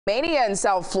Mania in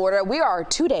South Florida. We are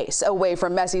 2 days away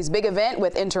from Messi's big event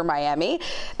with Inter Miami.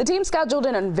 The team scheduled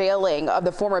an unveiling of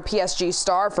the former PSG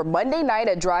star for Monday night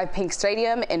at Drive Pink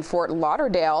Stadium in Fort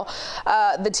Lauderdale.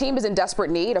 The team is in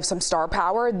desperate need of some star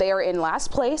power. They are in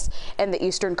last place in the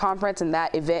Eastern Conference, and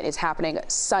that event is happening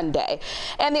Sunday.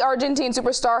 And the Argentine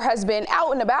superstar has been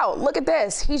out and about. Look at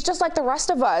this. He's just like the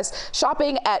rest of us,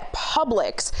 shopping at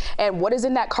Publix. And what is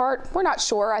in that cart? We're not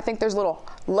sure. I think there's little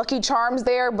Lucky Charms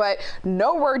there, but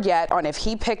no word yet on if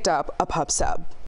he picked up a pub sub.